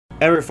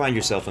Ever find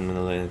yourself in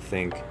Manila and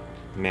think,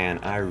 man,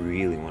 I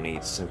really want to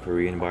eat some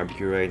Korean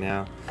barbecue right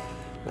now,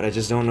 but I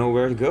just don't know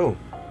where to go?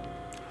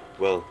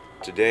 Well,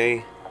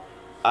 today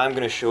I'm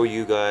gonna show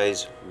you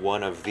guys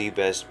one of the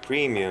best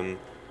premium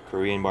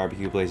Korean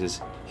barbecue places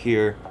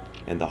here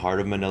in the heart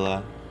of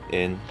Manila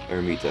in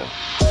Ermita.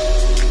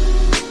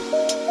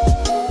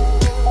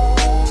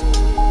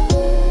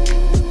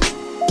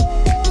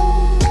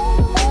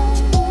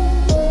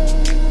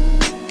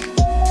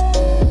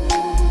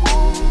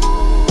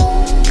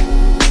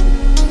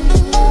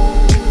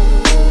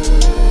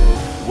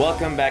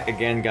 Welcome back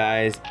again,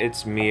 guys.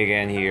 It's me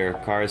again here,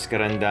 Cars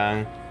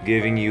Karandang,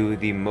 giving you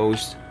the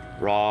most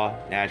raw,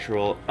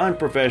 natural,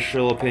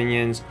 unprofessional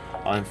opinions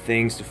on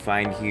things to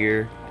find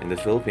here in the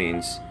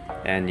Philippines.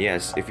 And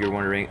yes, if you're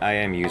wondering, I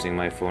am using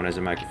my phone as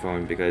a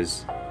microphone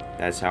because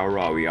that's how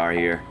raw we are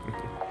here.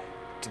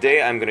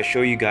 Today I'm gonna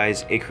show you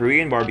guys a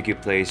Korean barbecue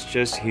place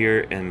just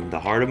here in the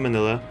heart of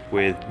Manila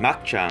with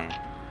Makchang.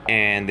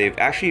 And they've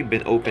actually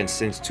been open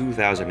since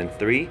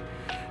 2003.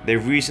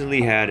 They've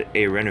recently had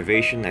a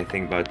renovation, I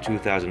think about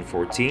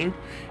 2014,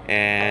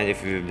 and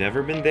if you've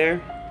never been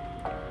there,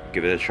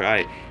 give it a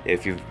try.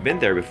 If you've been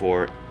there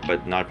before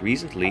but not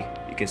recently,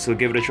 you can still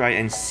give it a try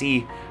and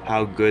see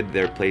how good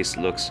their place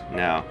looks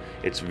now.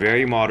 It's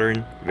very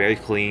modern, very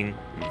clean,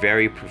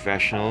 very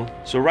professional.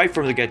 So right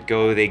from the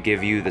get-go, they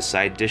give you the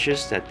side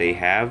dishes that they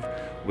have,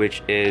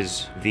 which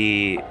is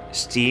the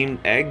steamed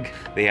egg.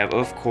 They have,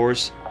 of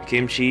course,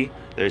 kimchi.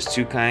 There's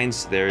two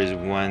kinds. There's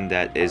one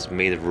that is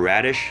made of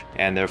radish,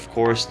 and of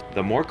course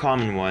the more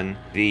common one,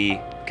 the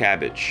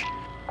cabbage.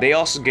 They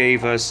also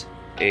gave us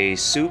a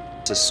soup.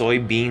 It's a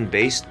soybean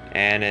based,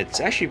 and it's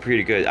actually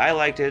pretty good. I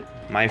liked it.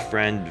 My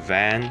friend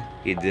Van,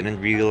 he didn't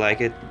really like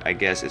it. I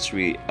guess it's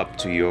really up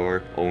to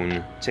your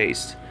own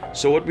taste.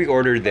 So what we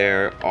ordered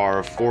there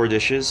are 4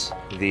 dishes.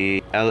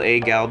 The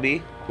LA galbi,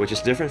 which is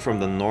different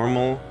from the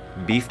normal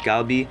beef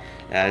galbi,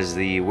 as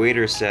the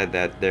waiter said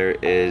that there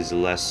is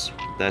less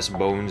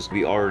bones.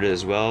 We ordered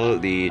as well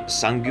the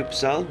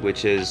samgyup,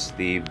 which is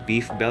the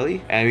beef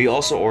belly, and we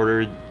also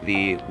ordered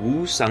the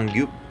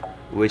woo-samgyub,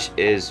 which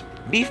is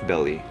beef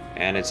belly,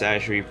 and it's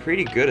actually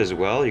pretty good as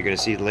well. You're gonna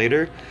see it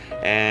later.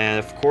 And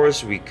of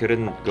course we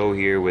couldn't go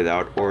here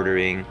without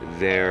ordering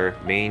their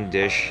main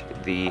dish,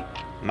 the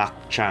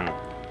makchang,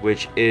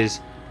 which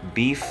is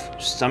beef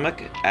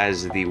stomach,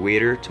 as the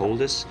waiter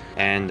told us,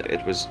 and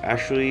it was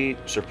actually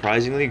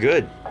surprisingly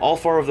good. All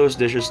 4 of those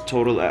dishes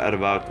total at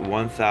about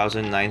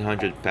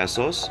 1,900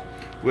 pesos,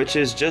 which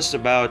is just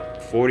about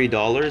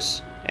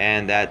 $40,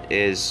 and that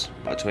is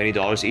about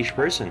 $20 each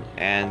person.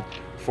 And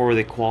for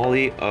the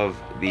quality of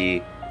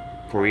the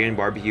Korean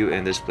barbecue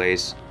in this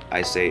place,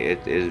 I say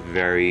it is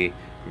very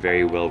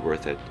well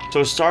worth it.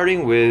 So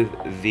starting with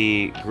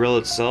the grill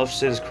itself,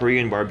 since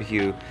Korean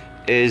barbecue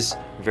is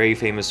very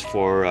famous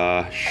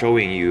for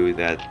showing you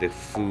that the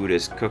food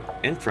is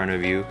cooked in front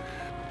of you,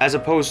 as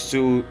opposed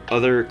to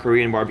other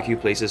Korean barbecue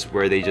places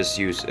where they just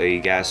use a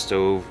gas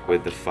stove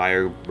with the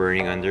fire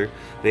burning under.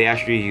 They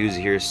actually use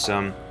here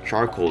some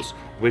charcoals,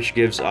 which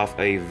gives off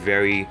a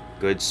very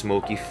good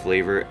smoky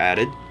flavor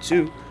added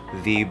to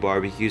the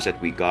barbecues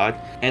that we got.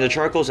 And the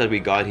charcoals that we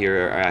got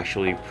here are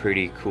actually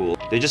pretty cool.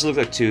 They just look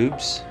like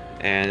tubes,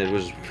 and it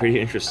was pretty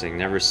interesting.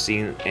 Never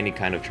seen any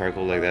kind of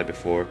charcoal like that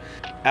before.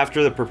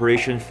 After the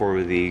preparation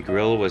for the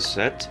grill was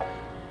set,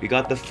 we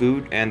got the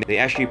food, and they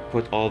actually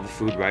put all the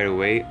food right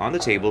away on the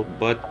table,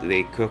 but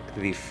they cooked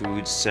the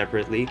food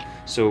separately.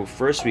 So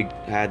first we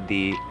had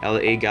the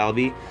LA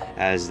galbi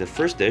as the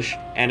first dish,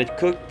 and it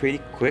cooked pretty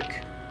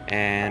quick,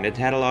 and it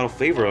had a lot of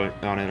flavor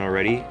on it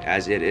already,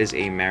 as it is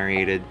a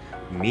marinated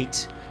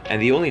meat.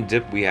 And the only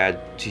dip we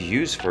had to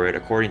use for it,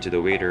 according to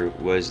the waiter,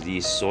 was the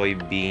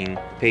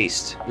soybean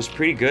paste. It was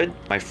pretty good.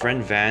 My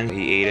friend Van,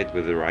 he ate it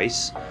with the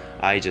rice.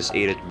 I just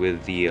ate it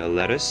with the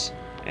lettuce,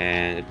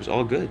 and it was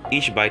all good.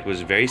 Each bite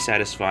was very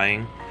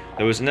satisfying.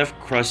 There was enough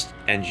crust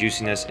and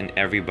juiciness in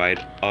every bite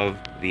of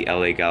the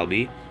LA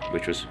galbi,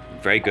 which was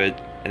very good.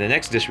 And the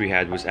next dish we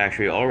had was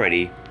actually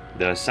already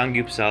the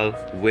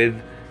samgyupsal with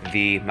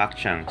the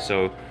makchang.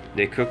 So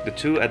they cooked the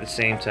two at the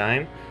same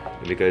time,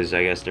 because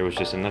I guess there was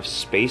just enough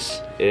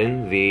space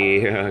in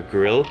the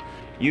grill.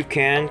 You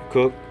can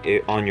cook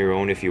it on your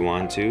own if you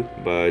want to,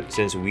 but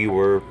since we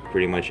were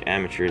pretty much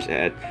amateurs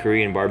at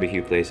Korean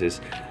barbecue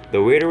places,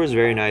 the waiter was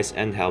very nice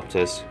and helped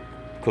us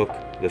cook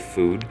the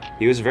food.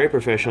 He was very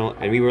professional,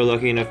 and we were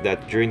lucky enough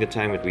that during the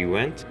time that we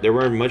went, there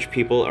weren't much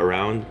people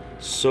around,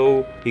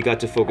 so he got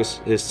to focus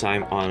his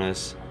time on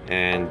us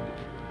and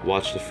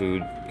watch the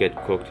food get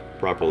cooked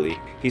properly.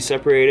 He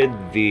separated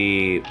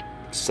the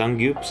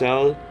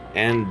samgyupsal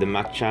and the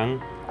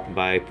makchang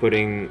by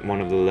putting one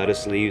of the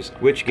lettuce leaves,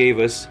 which gave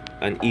us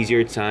an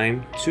easier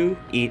time to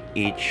eat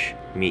each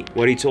meat.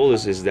 What he told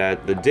us is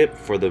that the dip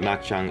for the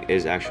makchang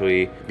is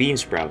actually bean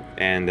sprout,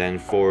 and then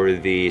for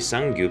the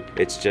samgyup,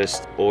 it's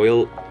just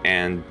oil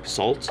and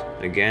salt.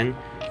 Again,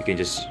 you can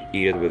just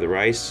eat it with the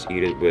rice,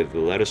 eat it with the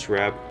lettuce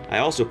wrap. I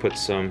also put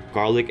some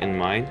garlic in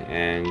mine,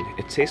 and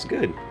it tastes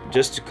good.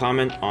 Just to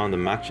comment on the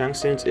makchang,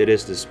 since it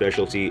is the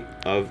specialty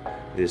of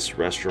this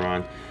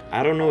restaurant,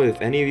 I don't know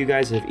if any of you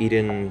guys have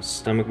eaten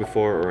stomach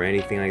before or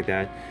anything like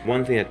that.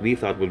 One thing that we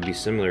thought would be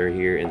similar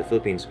here in the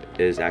Philippines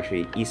is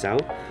actually isaw,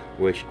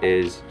 which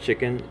is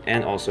chicken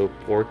and also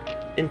pork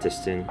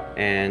intestine.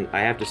 And I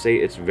have to say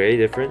it's very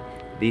different.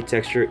 The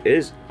texture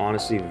is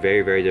honestly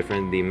very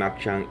different. The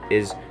makchang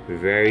is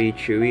very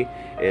chewy.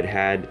 It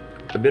had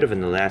a bit of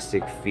an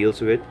elastic feel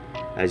to it,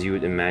 as you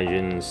would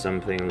imagine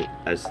something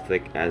as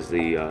thick as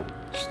the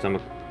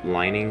stomach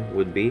lining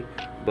would be,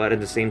 but at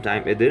the same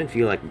time it didn't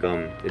feel like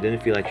gum. It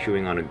didn't feel like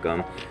chewing on a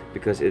gum,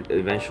 because it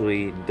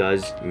eventually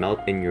does melt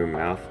in your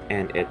mouth,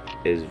 and it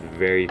is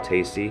very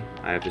tasty.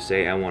 I have to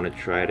say, I want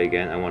to try it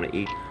again. I want to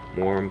eat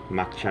more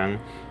makchang,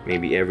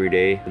 maybe every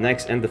day. The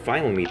next and the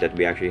final meat that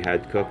we actually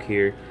had cooked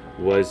here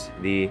was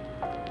the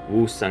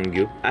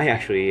woo-samgyub. I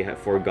actually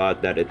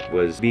forgot that it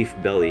was beef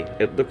belly.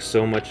 It looked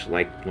so much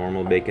like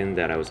normal bacon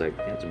that I was like,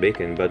 yeah, it's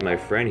bacon, but my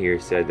friend here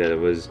said that it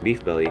was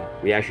beef belly.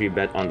 We actually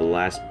bet on the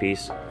last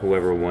piece,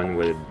 whoever won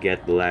would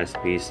get the last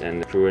piece,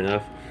 and true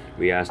enough,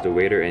 we asked the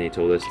waiter and he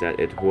told us that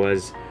it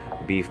was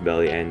beef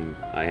belly, and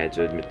I had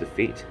to admit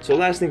defeat. So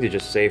last thing to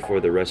just say for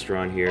the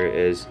restaurant here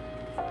is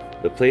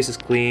the place is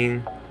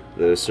clean,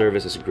 the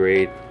service is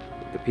great,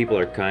 the people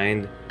are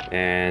kind,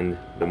 and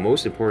the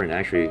most important,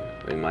 actually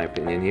in my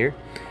opinion here,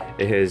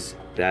 is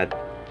that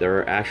there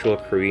are actual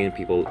Korean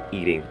people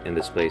eating in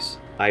this place.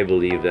 I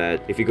believe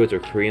that if you go to a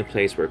Korean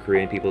place where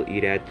Korean people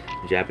eat at,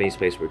 a Japanese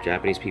place where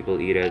Japanese people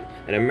eat at,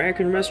 an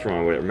American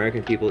restaurant where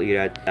American people eat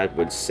at, that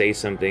would say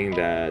something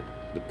that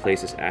the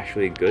place is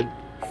actually good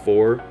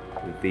for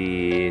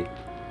the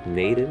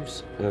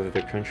natives of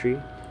the country,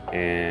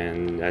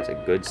 and that's a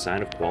good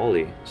sign of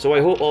quality. So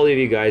I hope all of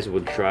you guys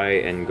would try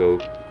and go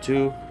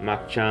to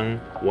Makchang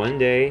one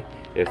day,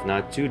 if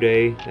not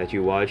today that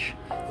you watch.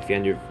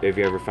 If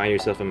you ever find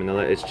yourself in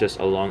Manila, it's just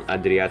along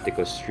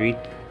Adriatico Street,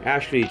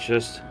 actually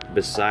just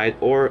beside,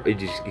 or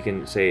you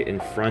can say in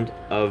front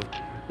of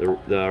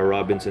the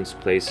Robinson's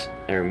Place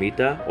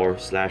Ermita, or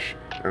slash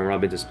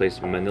Robinson's Place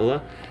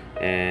Manila.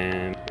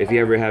 And if you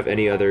ever have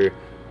any other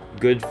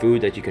good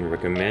food that you can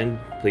recommend,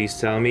 please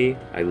tell me.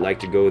 I'd like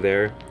to go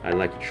there. I'd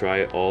like to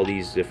try all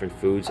these different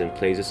foods and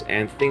places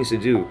and things to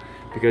do,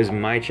 because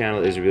my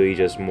channel is really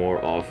just more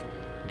of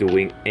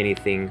doing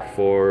anything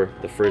for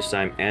the first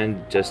time.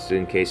 And just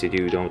in case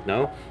you don't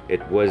know,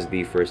 it was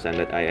the first time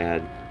that I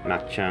had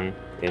makchang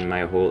in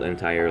my whole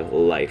entire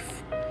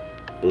life.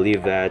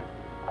 Believe that,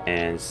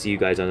 and see you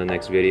guys on the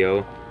next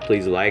video.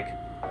 Please like,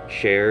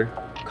 share,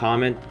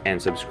 comment,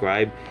 and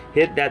subscribe.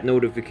 Hit that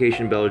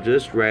notification bell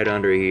just right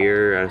under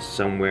here,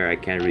 somewhere. I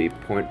can't really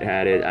point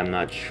at it, I'm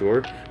not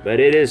sure, but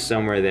it is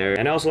somewhere there.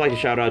 And I also like to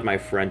shout out my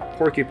friend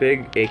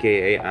Porcupig,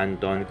 aka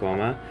Anton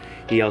Coma.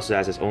 He also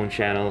has his own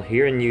channel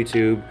here in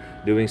YouTube,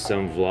 doing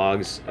some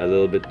vlogs a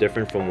little bit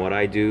different from what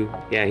I do.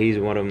 Yeah, he's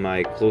one of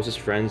my closest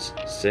friends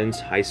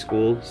since high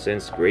school,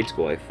 since grade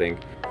school I think.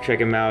 Check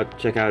him out,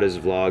 check out his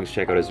vlogs,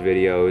 check out his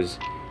videos.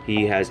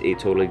 He has a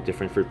totally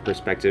different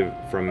perspective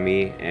from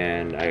me,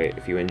 and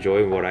if you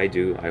enjoy what I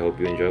do, I hope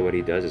you enjoy what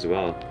he does as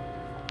well.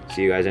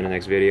 See you guys in the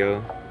next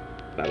video.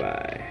 Bye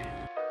bye.